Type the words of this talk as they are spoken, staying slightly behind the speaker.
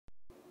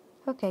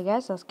Okay,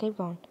 guys, let's keep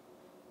going.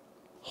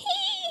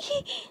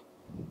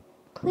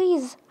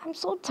 Please, I'm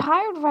so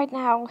tired right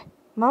now.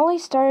 Molly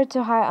started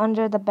to hide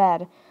under the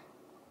bed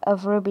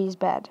of Ruby's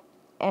bed,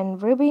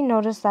 and Ruby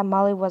noticed that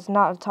Molly was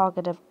not a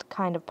talkative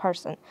kind of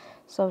person,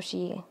 so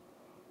she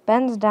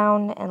bends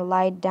down and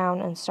lied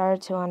down and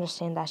started to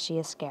understand that she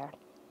is scared.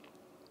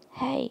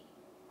 Hey,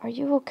 are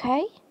you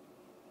okay?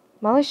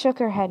 Molly shook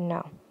her head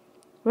no.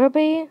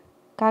 Ruby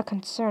got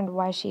concerned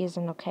why she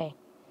isn't okay.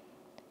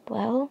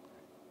 Well,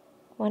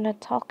 wanna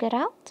talk it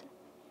out?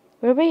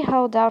 Ruby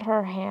held out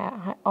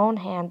her own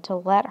hand to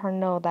let her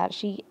know that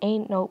she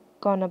ain't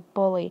gonna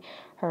bully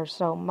her,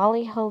 so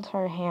Molly held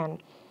her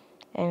hand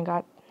and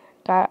got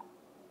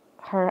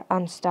her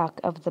unstuck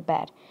of the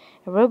bed.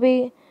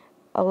 Ruby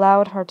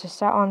allowed her to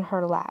sit on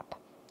her lap.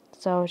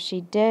 So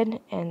she did,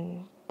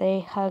 and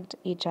they hugged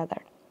each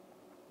other.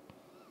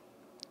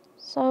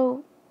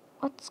 So,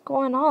 what's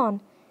going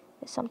on?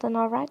 Is something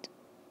alright?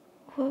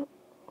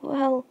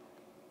 Well,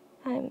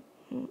 I'm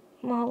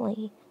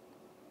Molly.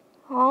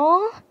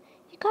 Aw,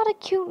 you got a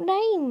cute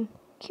name,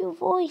 cute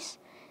voice,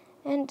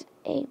 and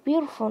a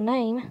beautiful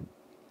name.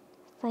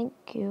 Thank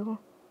you.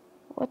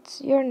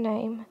 What's your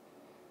name?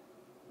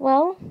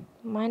 Well,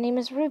 my name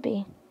is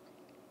Ruby.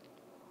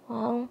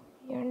 Well,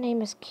 your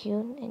name is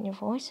cute, and your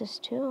voice is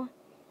too.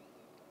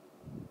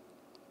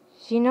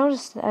 She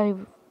noticed a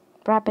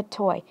rabbit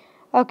toy.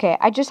 Okay,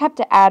 I just have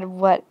to add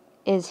what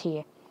is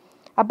here.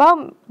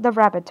 About the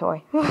rabbit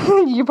toy.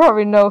 You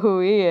probably know who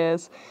he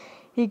is.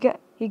 He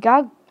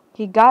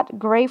got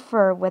gray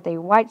fur with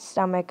a white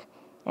stomach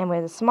and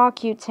with a small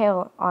cute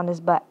tail on his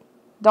butt.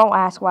 Don't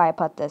ask why I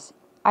put this.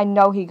 I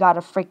know he got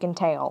a freaking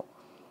tail.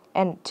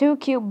 And 2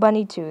 cute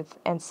bunny teeth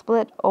and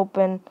split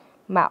open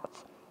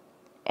mouth.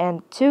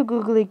 And 2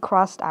 googly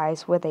crossed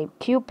eyes with a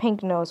cute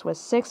pink nose with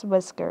 6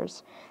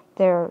 whiskers.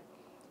 They're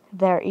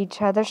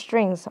each other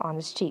strings on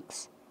his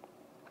cheeks.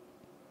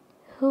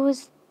 Who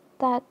is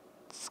that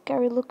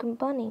scary looking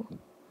bunny?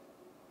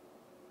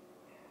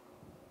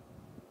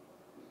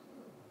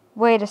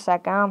 Wait a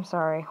second, I'm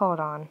sorry, hold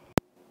on.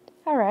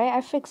 Alright,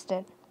 I fixed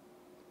it.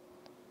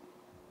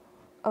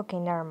 Okay,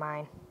 never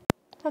mind.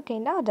 Okay,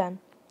 now done.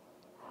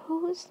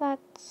 Who is that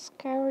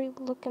scary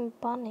looking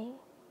bunny?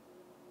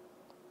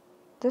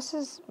 This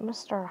is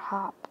Mr.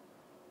 Hop.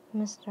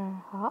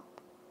 Mr. Hop?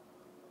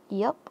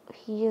 Yep,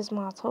 he is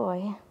my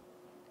toy.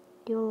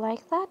 You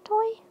like that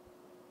toy?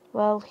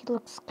 Well, he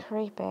looks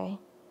creepy.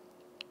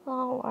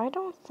 Oh, I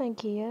don't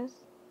think he is.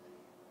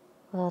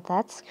 Well,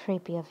 that's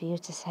creepy of you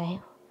to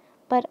say.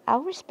 But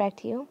I'll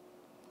respect you.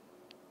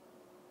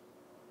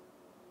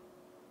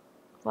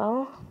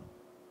 Well,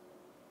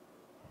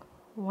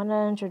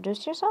 wanna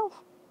introduce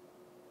yourself?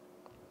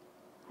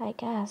 I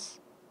guess.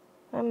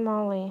 I'm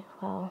Molly.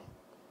 Well,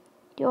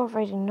 you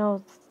already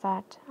know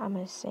that I'm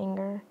a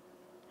singer.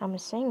 I'm a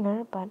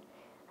singer, but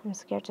I'm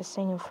scared to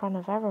sing in front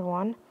of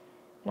everyone.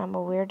 And I'm a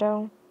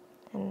weirdo.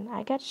 And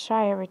I get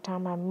shy every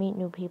time I meet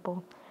new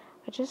people.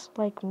 I just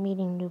like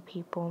meeting new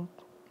people.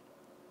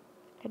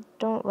 I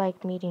don't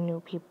like meeting new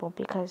people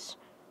because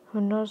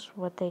who knows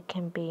what they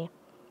can be.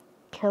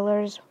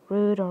 Killers,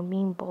 rude, or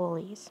mean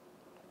bullies.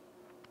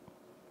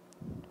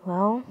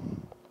 Well,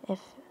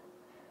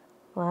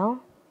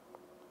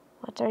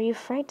 what are you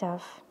afraid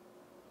of?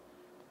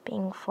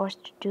 Being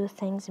forced to do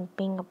things and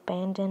being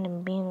abandoned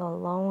and being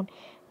alone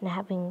and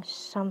having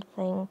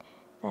something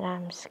that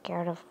I'm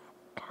scared of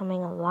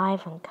coming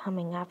alive and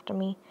coming after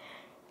me.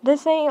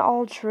 This ain't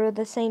all true.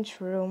 This ain't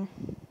true.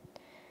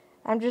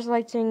 I'm just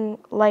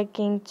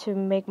liking to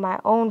make my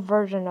own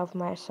version of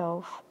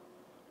myself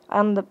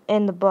in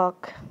the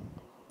book,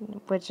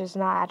 which is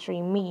not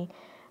actually me.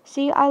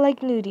 See, I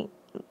like nudie.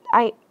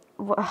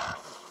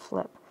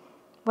 Flip.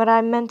 What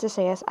I meant to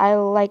say is I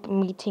like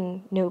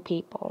meeting new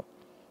people.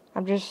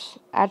 I'm just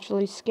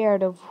actually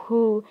scared of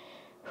who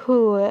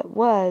it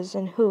was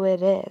and who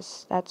it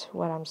is. That's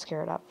what I'm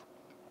scared of.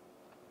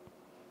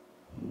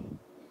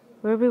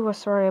 Ruby was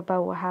sorry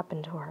about what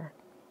happened to her.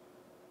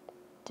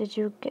 Did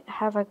you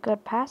have a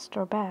good past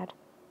or bad?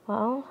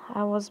 Well,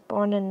 I was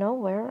born in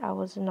nowhere. I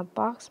was in a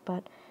box,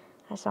 but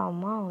I saw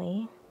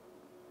Molly.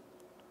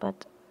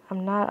 But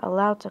I'm not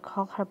allowed to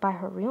call her by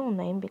her real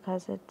name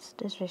because it's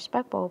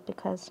disrespectful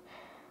because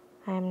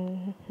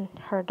I'm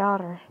her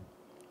daughter.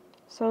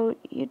 So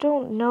you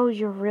don't know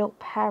your real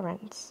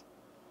parents.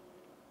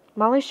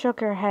 Molly shook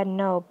her head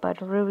no,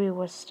 but Ruby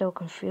was still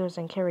confused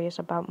and curious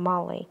about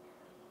Molly.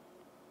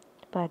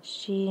 But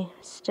she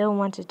still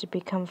wanted to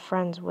become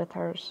friends with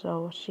her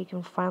so she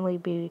can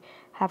finally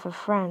have a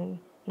friend,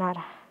 not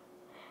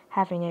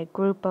having a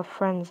group of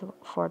friends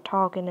for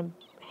talking and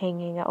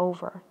hanging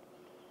over.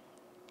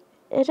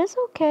 It is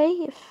okay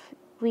if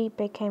we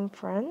became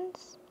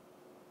friends.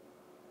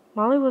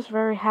 Molly was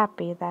very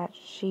happy that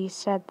she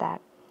said that,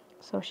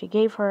 so she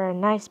gave her a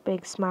nice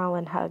big smile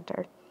and hugged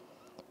her.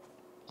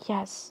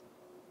 Yes,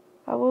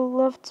 I would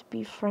love to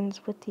be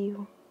friends with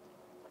you.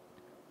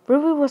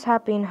 Ruby was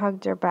happy and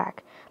hugged her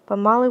back, but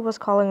Molly was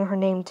calling her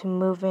name to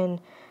move in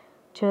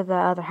to the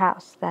other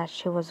house that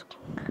she was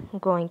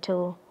going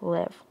to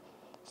live.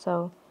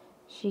 So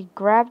She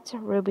grabbed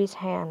Ruby's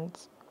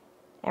hands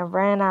and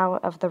ran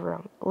out of the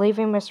room,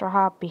 leaving Mr.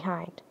 Hop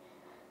behind.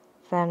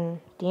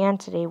 Then the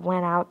entity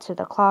went out to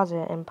the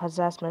closet and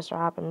possessed Mr.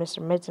 Hop and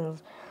Mr.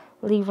 Mittens,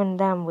 leaving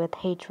them with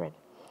hatred.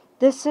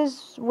 This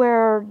is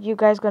where you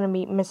guys gonna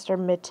meet Mr.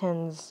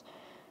 Mittens.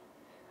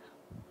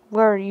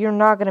 Where you're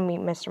not gonna meet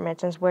Mr.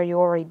 Mittens, where you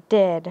already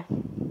did,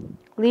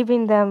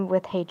 leaving them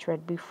with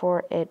hatred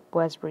before it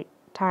was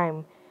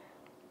time.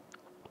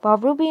 While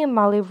Ruby and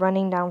Molly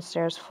running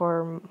downstairs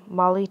for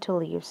Molly to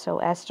leave, so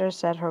Esther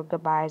said her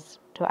goodbyes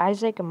to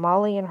Isaac and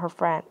Molly and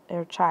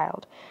her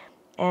child,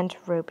 and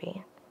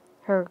Ruby.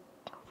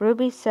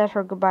 Ruby said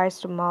her goodbyes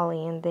to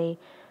Molly, and they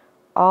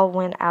all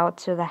went out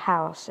to the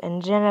house,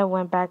 and Jenna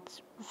went back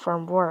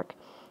from work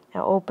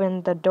and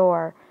opened the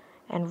door,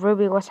 and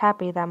Ruby was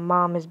happy that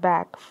Mom is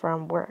back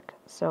from work,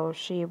 so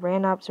she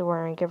ran up to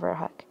her and gave her a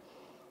hug.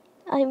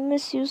 I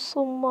miss you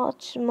so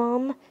much,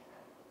 Mom.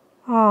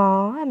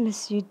 Aw, I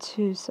miss you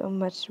too so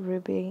much,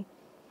 Ruby.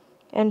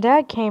 And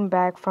Dad came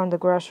back from the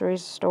grocery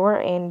store,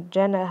 and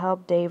Jenna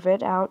helped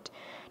David out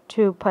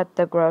to put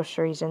the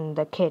groceries in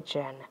the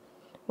kitchen,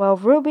 while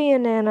Ruby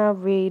and Anna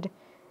read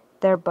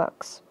their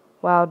books,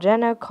 while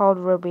Jenna called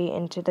Ruby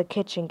into the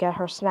kitchen to get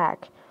her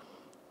snack.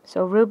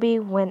 So Ruby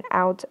went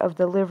out of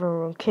the living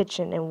room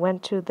kitchen and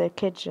went to the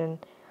kitchen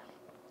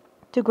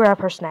to grab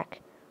her snack.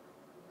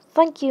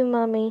 Thank you,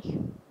 Mommy.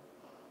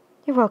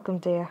 You're welcome,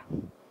 dear.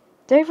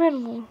 David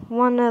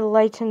wanted to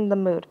lighten the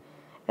mood.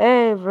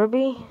 Hey,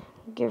 Ruby,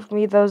 give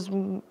me those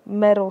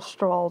metal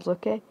straws,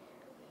 okay?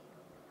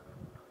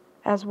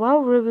 As well,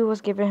 Ruby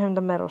was giving him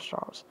the metal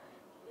straws.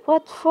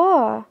 What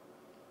for?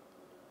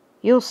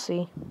 You'll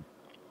see.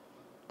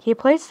 He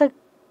plays the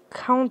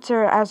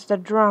counter as the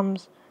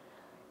drums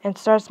and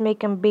starts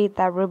making a beat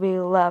that Ruby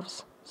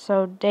loves.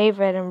 So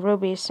David and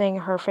Ruby sang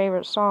her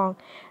favorite song.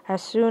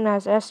 As soon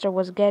as Esther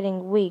was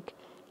getting weak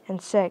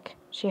and sick,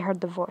 she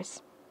heard the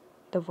voice.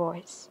 The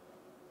voice.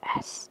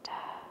 Esther.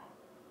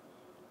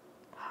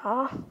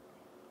 Huh?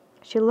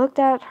 She looked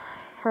at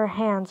her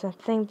hands and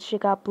think she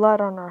got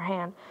blood on her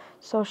hand,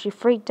 so she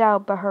freaked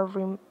out,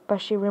 but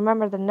she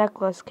remembered the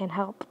necklace can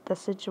help the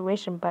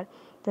situation, but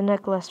the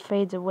necklace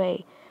fades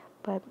away.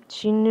 But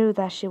she knew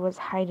that she was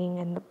hiding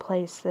in the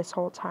place this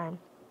whole time.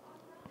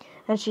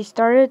 And she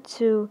started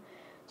to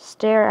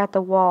stare at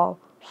the wall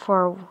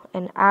for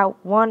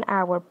 1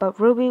 hour, but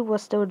Ruby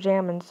was still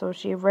jamming, so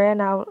she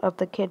ran out of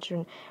the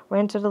kitchen,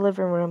 ran to the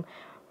living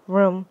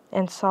room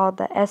and saw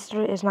that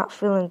Esther is not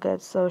feeling good,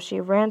 so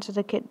she ran to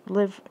the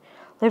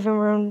living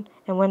room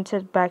and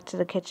went back to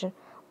the kitchen.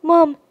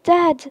 Mom,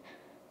 Dad!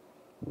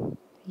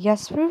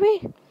 Yes,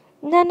 Ruby?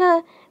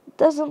 Nana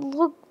doesn't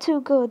look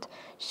too good.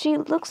 She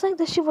looks like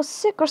that she was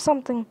sick or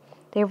something.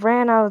 They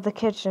ran out of the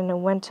kitchen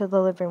and went to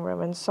the living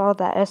room and saw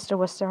that Esther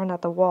was staring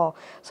at the wall,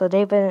 so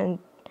David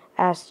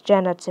asked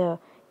Jenna to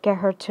get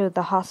her to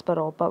the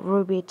hospital, but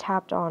Ruby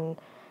tapped on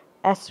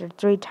Esther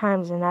 3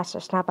 times and asked her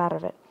to snap out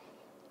of it.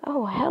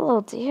 Oh,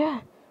 hello,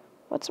 dear.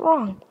 What's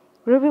wrong?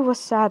 Ruby was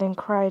sad and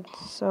cried,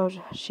 so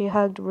she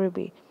hugged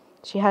Ruby.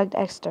 She hugged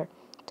Esther.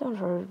 Don't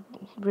worry,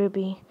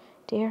 Ruby,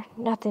 dear.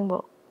 Nothing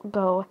will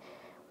go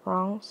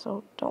wrong,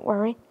 so don't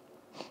worry.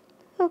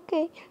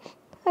 Okay,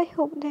 I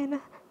hope, Nana.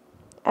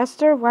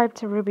 Esther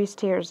wiped Ruby's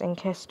tears and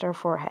kissed her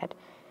forehead,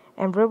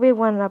 and Ruby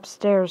went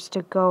upstairs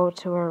to go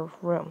to her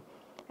room.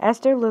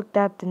 Esther looked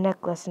at the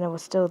necklace and it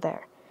was still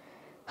there.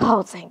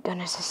 Oh, thank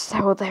goodness it's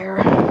still there.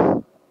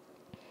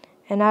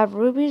 And at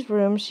Ruby's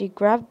room, she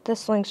grabbed the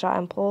slingshot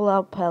and pulled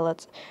out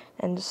pellets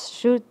and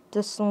shoot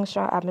the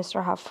slingshot at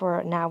Mr. Hop for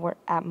an hour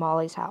at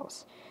Molly's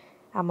house.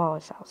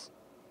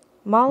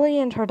 Molly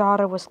and her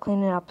daughter was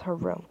cleaning up her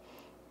room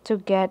to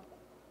get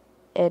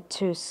it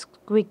to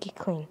squeaky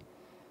clean.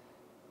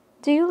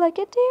 Do you like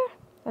it, dear?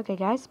 Okay,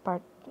 guys,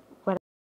 part